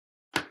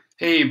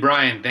Hey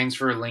Brian, thanks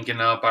for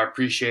linking up. I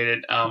appreciate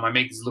it. I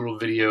make these little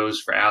videos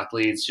for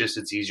athletes, just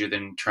it's easier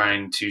than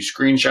trying to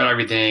screenshot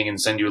everything and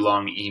send you a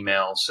long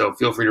email. So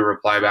feel free to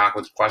reply back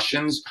with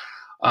questions.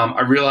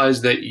 I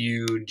realize that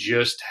you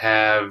just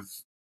have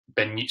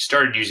been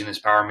started using this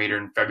power meter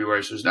in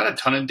February, so there's not a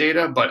ton of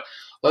data, but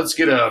let's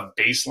get a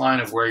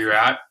baseline of where you're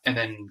at and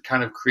then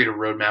kind of create a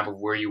roadmap of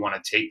where you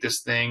want to take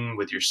this thing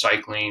with your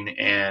cycling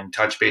and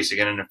touch base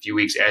again in a few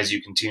weeks as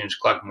you continue to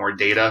collect more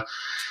data.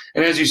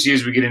 And as you see,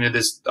 as we get into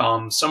this,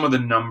 some of the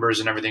numbers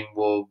and everything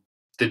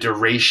the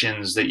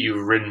durations that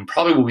you've ridden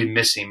probably will be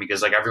missing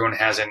because like everyone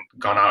hasn't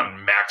gone out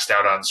and maxed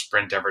out on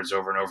sprint efforts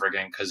over and over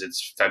again because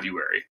it's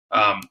February.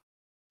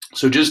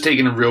 So just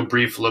taking a real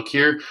brief look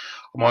here,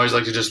 I'm always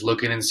like to just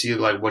look in and see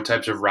like what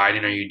types of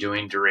riding are you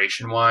doing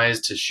duration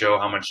wise to show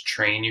how much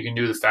training you can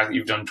do. The fact that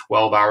you've done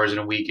 12 hours in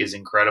a week is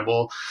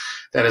incredible.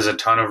 That is a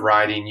ton of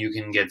riding. You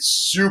can get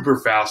super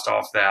fast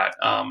off that.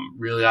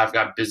 Really, I've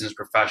got business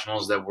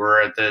professionals that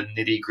were at the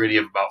nitty gritty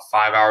of about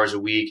 5 hours a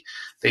week.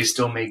 They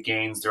still make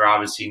gains. They're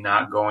obviously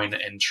not going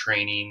and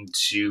training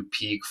to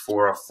peak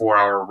for a 4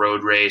 hour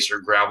road race or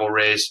gravel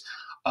race.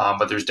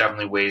 But there's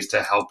definitely ways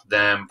to help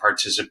them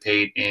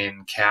participate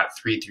in Cat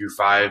 3 through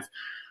 5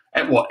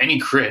 any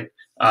crit.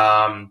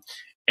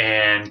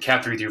 And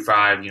Cat 3 through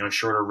 5,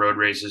 shorter road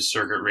races,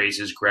 circuit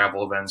races,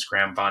 gravel events,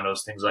 Grand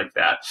Fondos, things like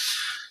that.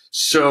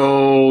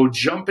 So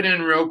jumping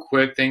in real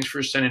quick, thanks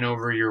for sending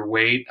over your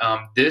weight.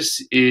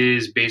 This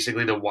is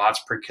basically the watts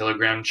per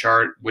kilogram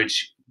chart,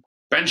 which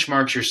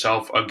benchmarks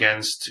yourself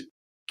against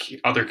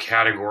other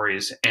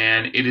categories.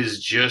 And it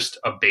is just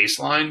a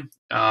baseline.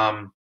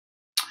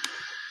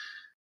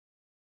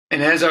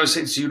 And as I was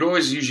saying, so you'd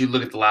always usually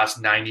look at the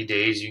last 90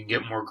 days. You can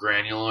get more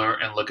granular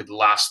and look at the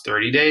last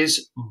 30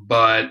 days,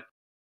 but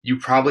you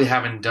probably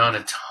haven't done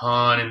a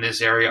ton in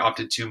this area up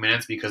to 2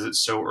 minutes because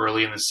it's so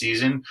early in the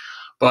season.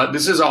 But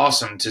this is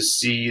awesome to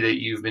see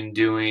that you've been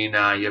doing,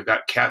 you've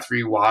got Cat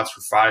 3 watts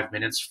for 5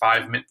 minutes,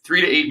 3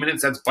 to 8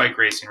 minutes. That's bike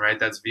racing, right?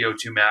 That's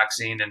VO2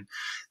 maxing and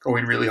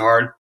going really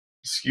hard.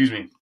 Excuse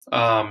me.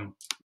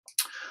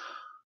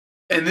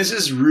 And this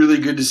is really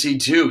good to see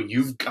too.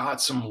 You've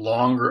got some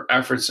longer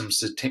efforts, some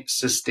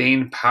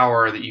sustained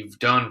power that you've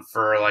done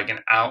for like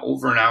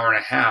over an hour and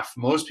a half.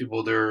 Most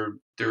people, their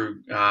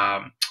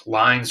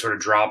line sort of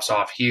drops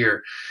off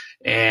here,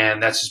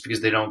 and that's just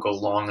because they don't go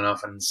long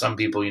enough. And some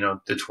people,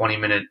 the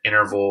 20-minute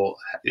interval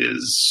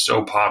is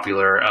so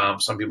popular.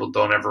 Some people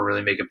don't ever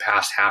really make it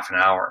past half an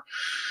hour.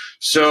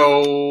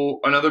 So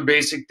another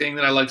basic thing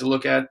that I like to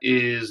look at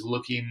is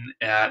looking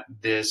at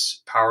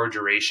this power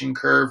duration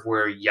curve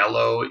where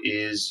yellow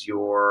is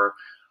your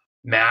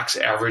max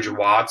average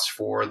watts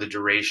for the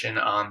duration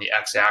on the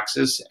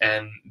x-axis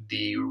and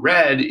the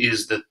red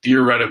is the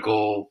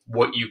theoretical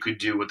what you could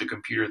do, what the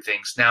computer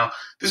thinks. Now,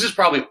 this is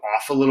probably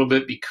off a little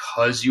bit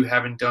because you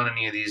haven't done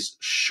any of these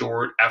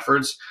short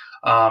efforts.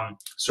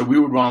 So we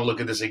would want to look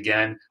at this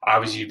again.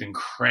 Obviously, you've been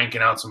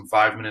cranking out some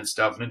 5-minute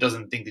stuff and it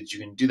doesn't think that you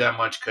can do that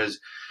much because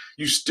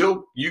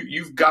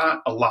you've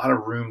got a lot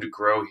of room to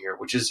grow here,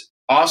 which is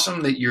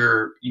awesome that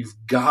you've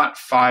got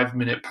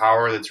 5-minute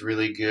power that's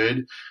really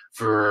good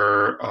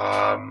for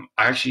I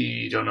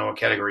actually don't know what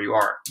category you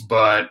are,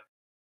 but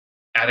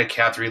at a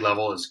Cat 3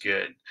 level is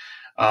good.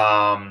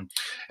 And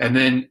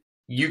then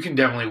you can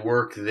definitely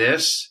work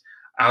this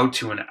out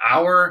to an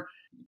hour.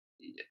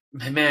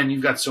 Man,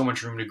 you've got so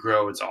much room to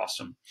grow. It's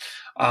awesome.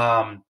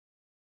 And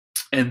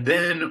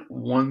then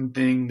one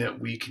thing that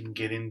we can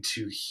get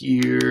into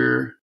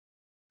here.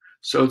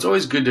 So it's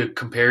always good to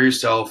compare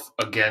yourself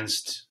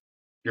against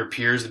your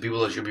peers, the people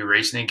that you'll be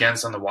racing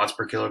against on the watts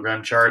per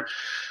kilogram chart.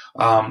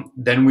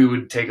 Then we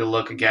would take a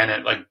look again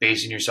at like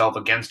basing yourself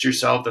against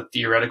yourself, the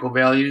theoretical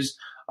values.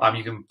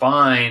 You can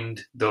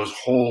find those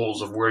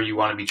holes of where you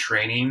want to be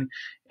training.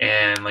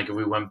 And like if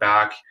we went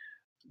back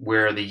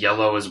where the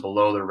yellow is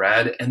below the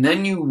red, and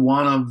then you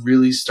want to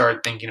really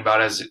start thinking about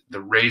as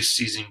the race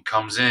season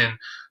comes in.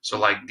 So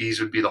like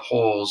these would be the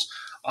holes.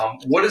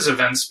 What is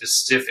event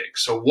specific?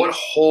 So what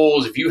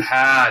holes, if you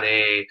had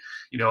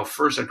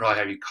first I'd probably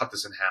have you cut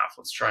this in half.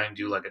 Let's try and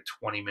do like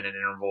a 20-minute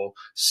interval,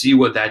 see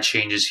what that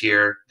changes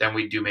here. Then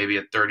we'd do maybe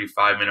a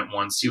 35-minute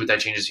one, see what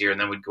that changes here, and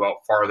then we'd go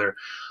out farther.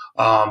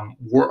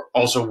 We're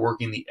also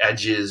working the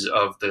edges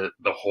of the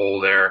hole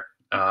there.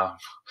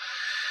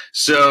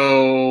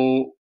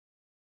 So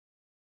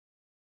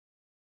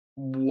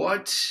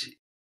what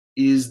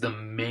is the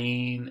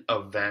main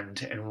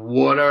event and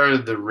what are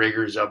the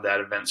rigors of that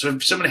event? So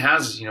if someone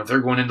has, if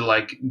they're going into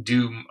like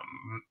do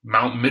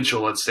Mount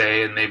Mitchell, let's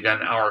say, and they've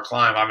got an hour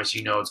climb,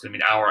 obviously, it's going to be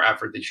an hour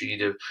effort that you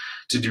need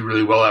to do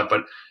really well at.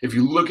 But if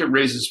you look at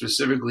races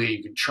specifically,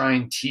 you can try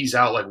and tease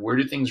out like where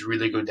do things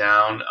really go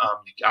down.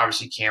 You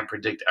obviously can't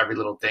predict every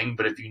little thing,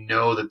 but if you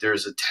know that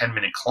there's a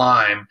 10-minute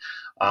climb,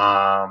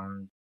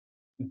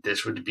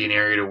 this would be an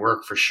area to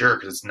work for sure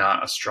because it's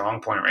not a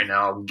strong point right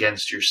now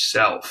against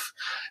yourself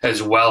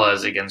as well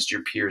as against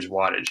your peers'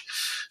 wattage.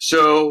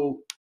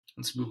 So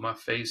let's move my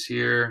face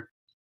here.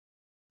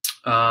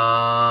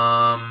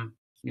 I'm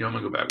going to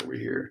go back over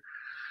here.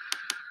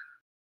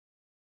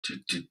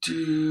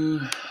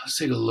 Let's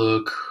take a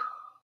look.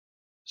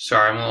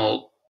 Sorry, I'm a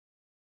little.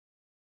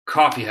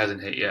 Coffee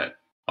hasn't hit yet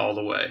all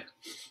the way.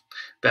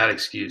 Bad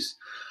excuse.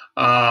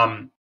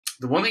 The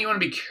one thing you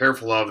want to be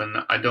careful of, and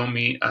I don't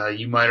mean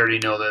you might already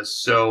know this.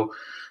 So,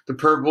 the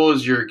purple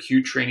is your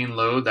acute training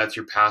load. That's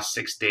your past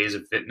 6 days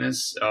of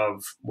fitness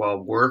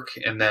work,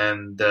 and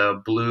then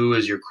the blue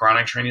is your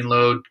chronic training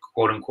load,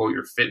 quote unquote,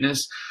 your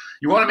fitness.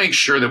 You want to make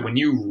sure that when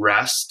you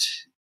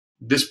rest,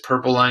 this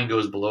purple line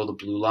goes below the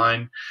blue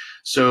line.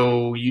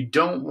 So you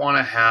don't want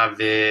to have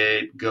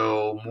it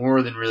go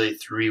more than really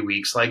 3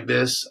 weeks like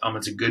this.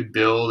 It's a good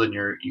build and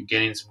you're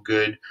getting some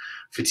good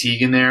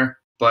fatigue in there,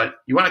 but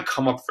you want to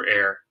come up for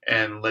air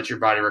and let your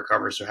body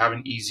recover. So have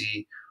an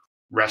easy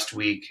rest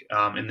week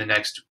in the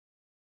next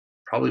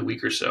probably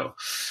week or so.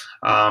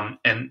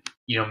 And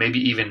maybe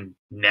even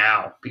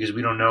now, because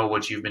we don't know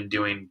what you've been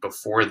doing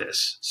before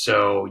this.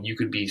 So you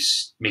could be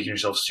making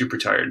yourself super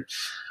tired.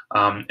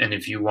 And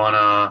if you want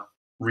to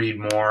read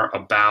more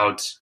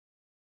about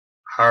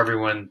how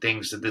everyone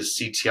thinks that this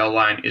CTL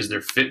line is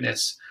their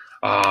fitness,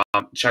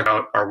 check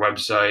out our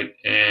website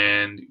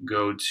and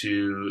go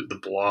to the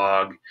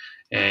blog,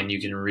 and you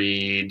can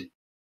read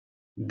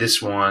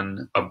this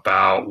one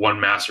about one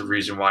massive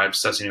reason why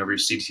obsessing over your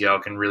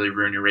CTL can really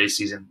ruin your race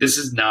season. This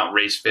is not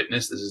race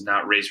fitness. This is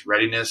not race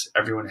readiness.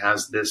 Everyone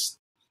has this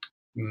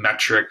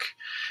metric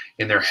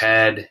in their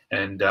head,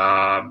 and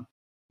they're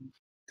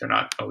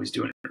not always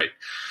doing it right.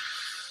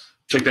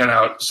 Check that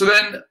out. So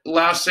then,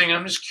 last thing,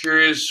 I'm just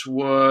curious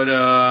what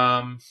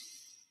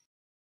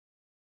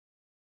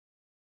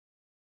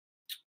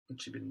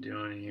you've been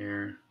doing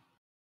here.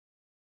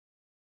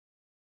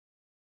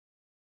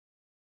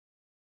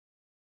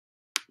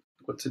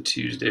 What's a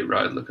Tuesday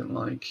ride looking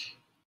like?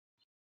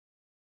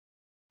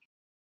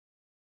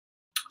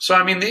 So,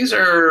 I mean, these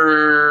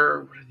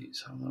are, what are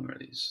these? How long are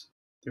these?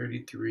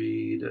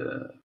 33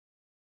 to,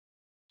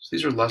 so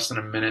these are less than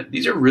a minute.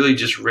 These are really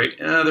just,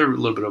 they're a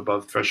little bit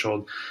above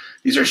threshold.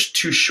 These are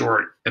too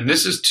short, and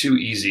this is too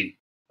easy.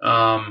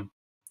 I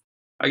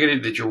get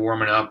it that you're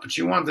warming up, but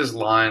you want this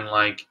line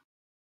like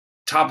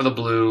top of the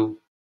blue.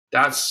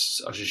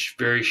 That's a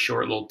very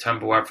short little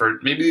tempo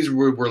effort. Maybe these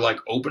were like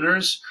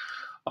openers,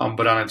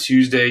 but on a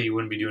Tuesday, you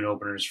wouldn't be doing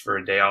openers for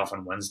a day off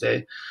on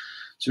Wednesday.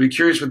 So be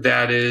curious what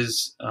that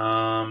is.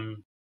 That's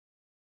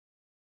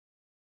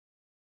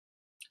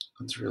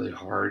really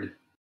hard.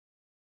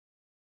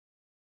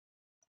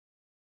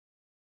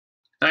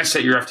 And I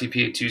set your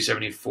FTP at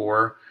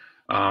 274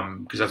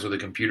 because that's what the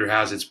computer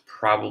has. It's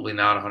probably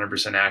not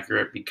 100%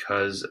 accurate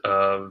because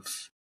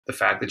of the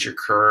fact that your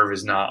curve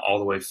is not all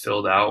the way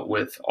filled out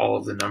with all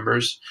of the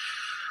numbers.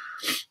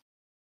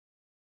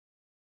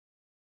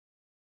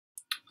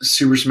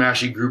 Super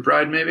smashy group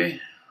ride, maybe?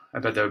 I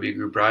bet that would be a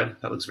group ride.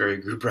 That looks very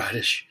group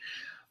ride-ish.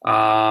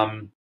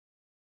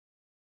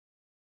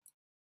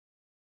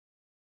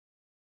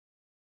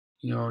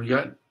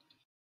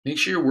 Make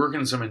sure you're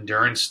working some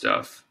endurance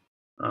stuff.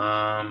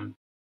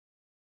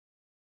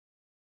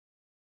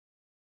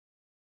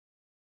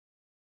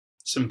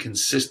 Some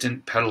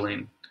consistent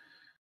pedaling.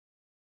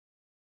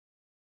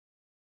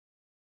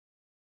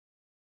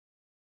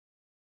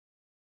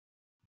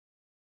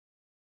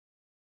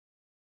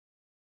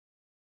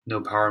 No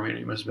power meter.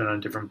 You must have been on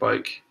a different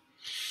bike.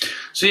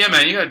 So yeah,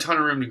 man, you got a ton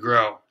of room to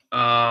grow.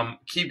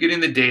 Keep getting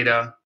the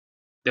data.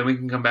 Then we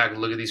can come back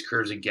and look at these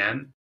curves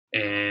again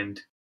and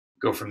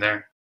go from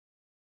there.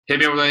 Hit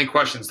me up with any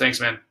questions. Thanks,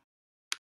 man.